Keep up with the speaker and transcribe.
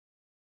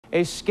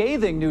A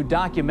scathing new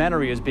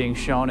documentary is being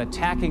shown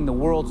attacking the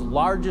world's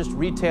largest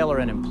retailer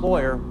and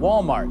employer,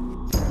 Walmart.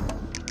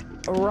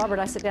 Robert,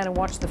 I sit down and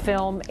watch the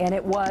film, and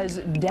it was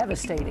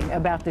devastating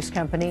about this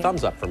company.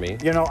 Thumbs up for me.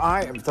 You know,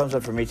 thumbs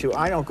up for me too.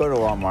 I don't go to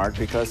Walmart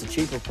because the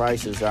cheaper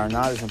prices are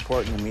not as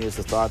important to me as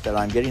the thought that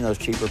I'm getting those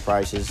cheaper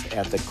prices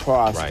at the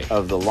cost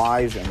of the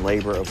lives and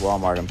labor of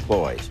Walmart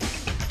employees.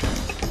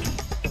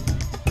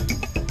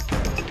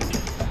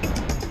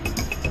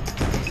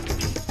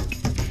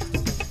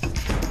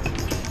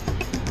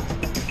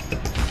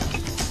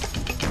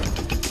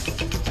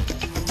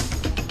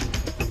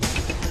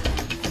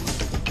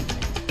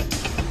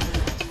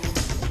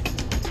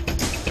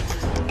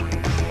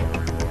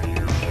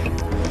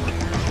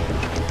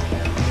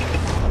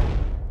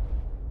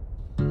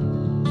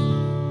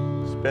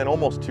 It's been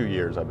almost 2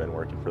 years I've been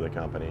working for the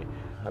company.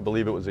 I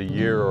believe it was a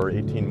year or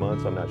 18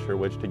 months, I'm not sure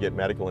which, to get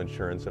medical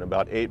insurance, and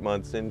about 8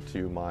 months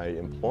into my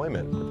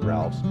employment with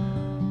Ralph's,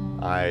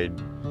 I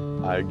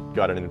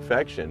got an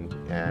infection,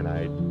 and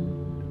I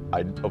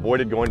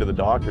avoided going to the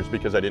doctors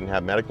because I didn't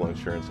have medical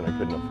insurance and I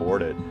couldn't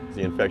afford it.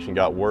 The infection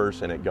got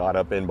worse and it got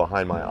up in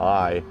behind my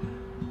eye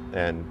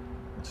and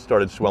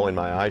started swelling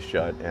my eye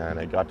shut, and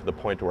I got to the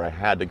point where I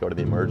had to go to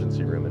the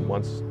emergency room, and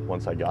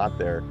once I got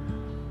there,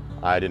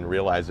 I didn't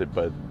realize it,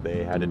 but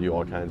they had to do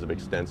all kinds of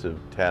extensive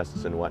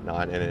tests and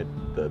whatnot, and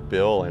the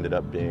bill ended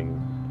up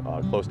being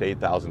close to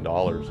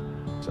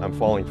 $8,000. So I'm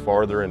falling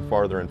farther and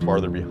farther and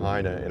farther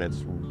behind, and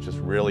it's just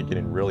really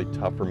getting really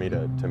tough for me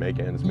to make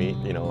ends meet.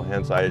 You know,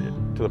 hence to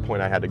the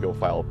point I had to go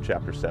file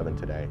Chapter 7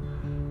 today,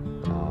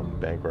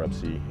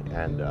 bankruptcy,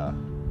 and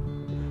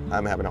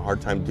I'm having a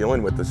hard time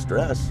dealing with the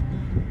stress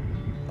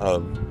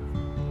of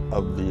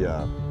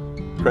the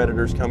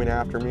creditors coming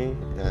after me,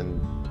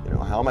 and you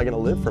know, how am I going to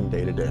live from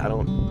day to day?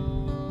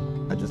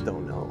 I just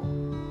don't know.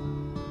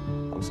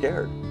 I'm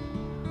scared.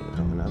 You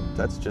know, and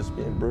that's just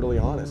being brutally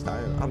honest.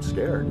 I'm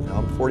scared. You know,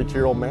 I'm a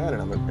 42-year-old man,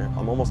 and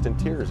I'm almost in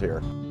tears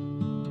here.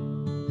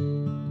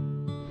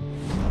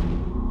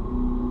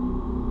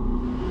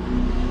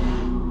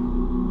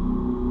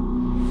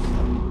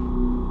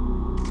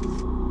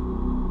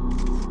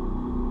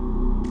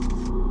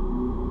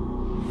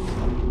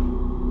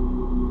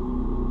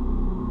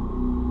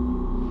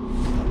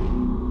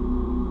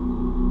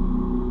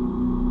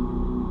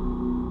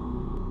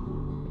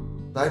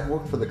 I'd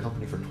worked for the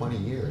company for 20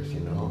 years,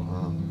 you know,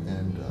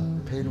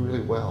 and paid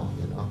really well,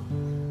 you know.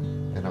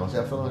 And I was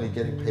definitely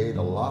getting paid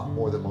a lot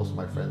more than most of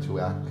my friends who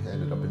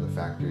ended up in the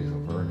factories of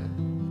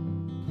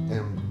Vernon.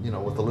 And, you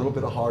know, with a little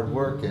bit of hard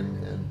work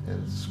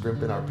and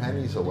scrimping our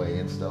pennies away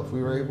and stuff,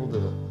 we were able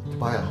to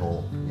buy a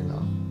home, you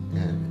know,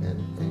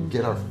 and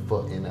get our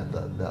foot in at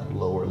that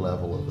lower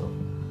level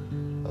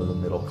of the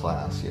middle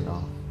class, you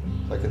know.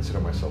 So I consider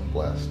myself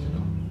blessed, you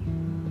know.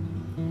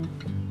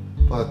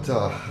 But,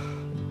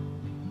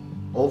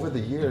 over the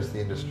years, the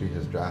industry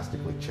has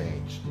drastically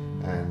changed,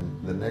 and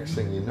the next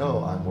thing you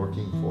know, I'm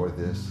working for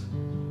this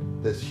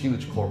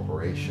huge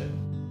corporation.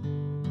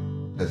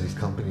 As these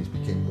companies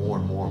became more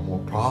and more and more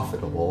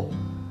profitable,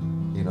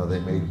 you know, they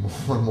made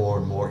more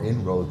and more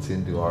inroads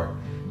into our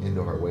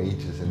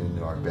wages and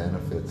into our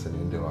benefits and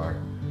into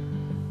our,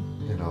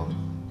 you know,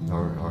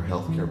 our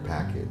healthcare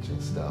package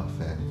and stuff.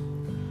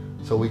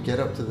 And so we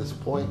get up to this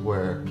point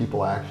where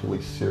people are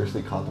actually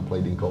seriously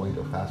contemplating going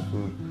to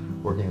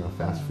working in a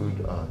fast food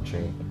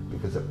chain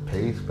because it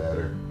pays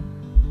better.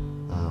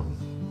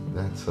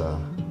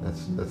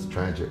 That's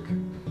tragic.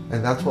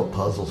 And that's what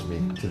puzzles me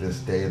to this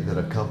day, that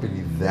a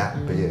company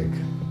that big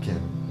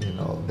can, you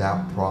know,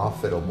 that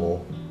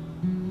profitable,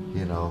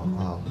 you know,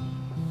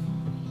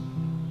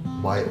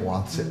 why it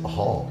wants it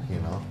all, you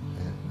know.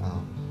 And,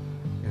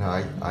 you know,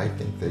 I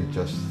think they're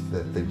just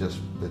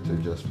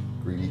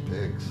greedy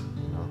pigs,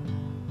 you know.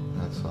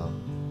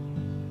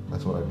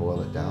 That's what I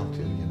boil it down to,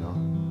 you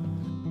know.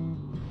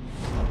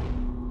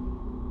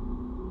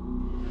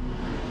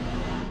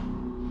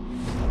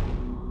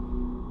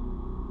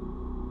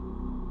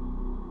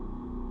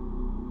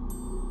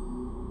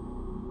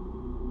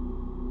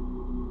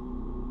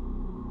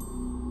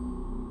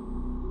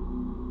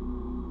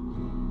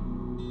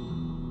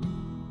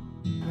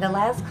 The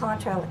last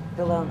contract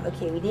alone,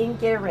 okay, we didn't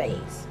get a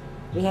raise.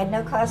 We had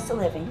no cost of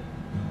living.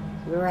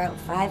 We were out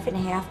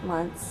 5.5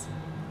 months.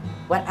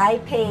 What I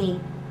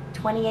paid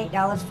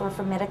 $28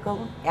 for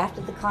medical,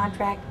 after the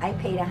contract, I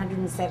paid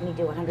 $170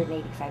 to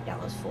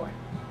 $185 for it,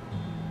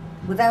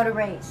 without a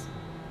raise.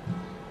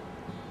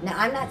 Now,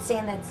 I'm not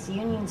saying that's the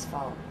union's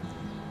fault.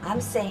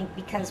 I'm saying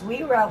because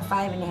we were out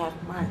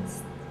 5.5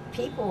 months,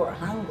 people were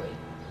hungry.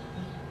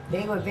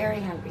 They were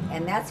very hungry,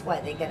 and that's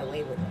why they got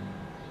away with it.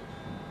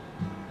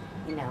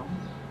 You know,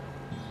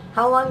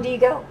 how long do you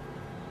go?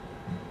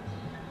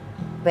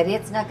 But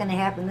it's not going to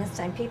happen this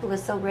time. People are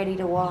so ready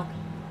to walk.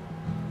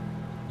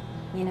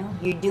 You know,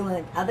 you're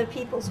doing other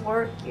people's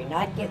work, you're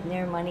not getting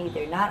their money,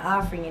 they're not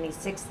offering any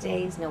 6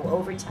 days, no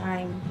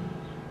overtime.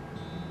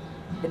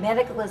 The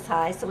medical is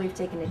high, so we've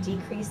taken a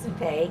decrease in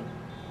pay.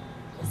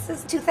 This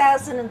is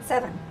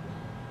 2007.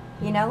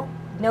 You know,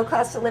 no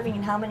cost of living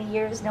in how many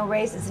years? No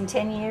raises in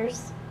 10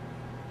 years?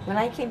 When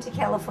I came to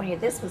California,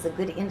 this was a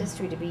good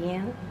industry to be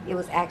in. It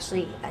was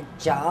actually a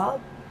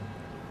job.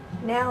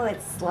 Now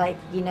it's like,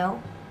 you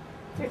know,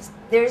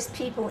 there's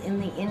people in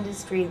the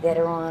industry that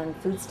are on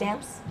food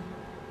stamps,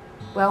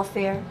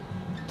 welfare,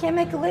 can't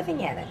make a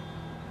living at it.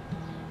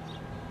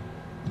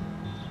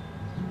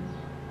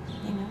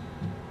 You know,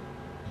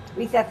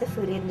 we thought the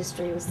food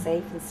industry was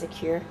safe and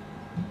secure.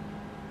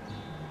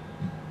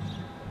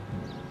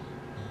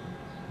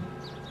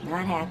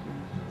 Not happening.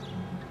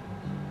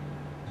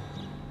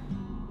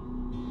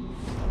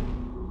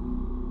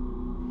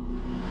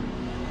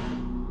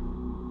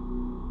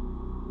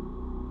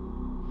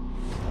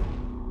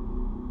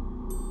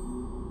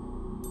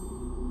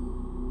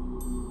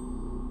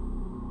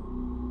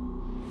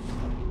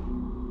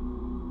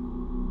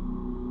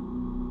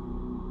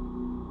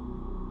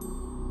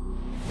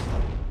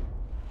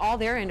 All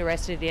they're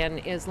interested in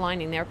is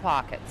lining their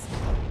pockets.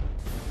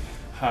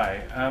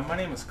 Hi, my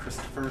name is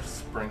Christopher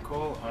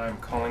Sprinkle. I'm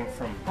calling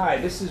from... Hi,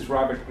 this is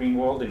Robert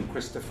Greenwald and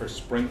Christopher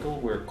Sprinkle.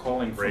 We're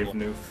calling Brave from...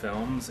 New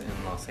Films in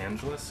Los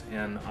Angeles,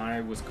 and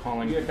I was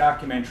calling... We're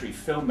documentary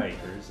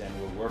filmmakers, and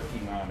we're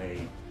working on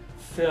a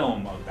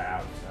film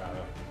about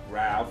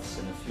Ralph's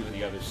and a few of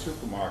the other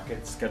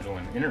supermarkets. Schedule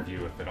an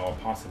interview, if at all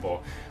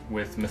possible,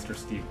 with Mr.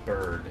 Steve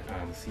Burd,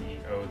 the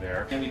CEO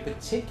there. And we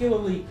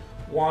particularly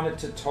wanted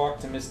to talk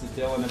to Mr.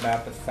 Dillon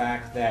about the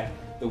fact that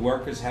the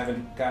workers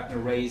haven't gotten a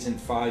raise in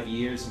 5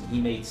 years, and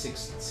he made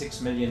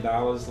 $6 million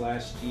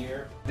last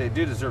year. They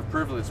do deserve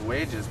privileged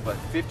wages, but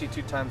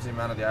 52 times the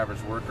amount of the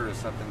average worker is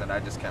something that I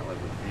just can't live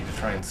with. We need to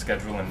try and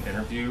schedule an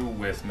interview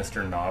with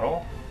Mr.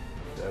 Noddle.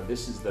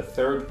 This is the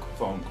third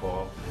phone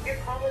call. Your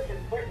call is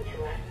important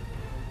to us.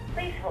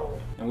 Please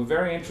hold. And we're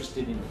very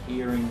interested in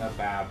hearing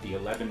about the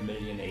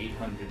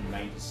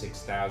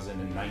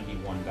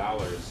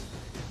 $11,896,091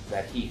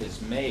 that he has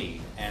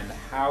made, and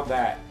how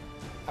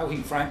he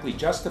frankly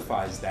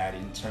justifies that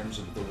in terms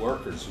of the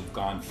workers who've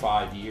gone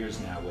 5 years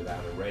now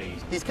without a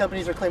raise. These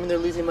companies are claiming they're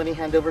losing money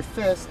hand over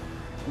fist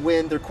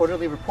when their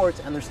quarterly reports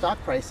and their stock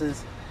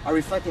prices are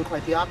reflecting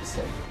quite the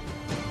opposite.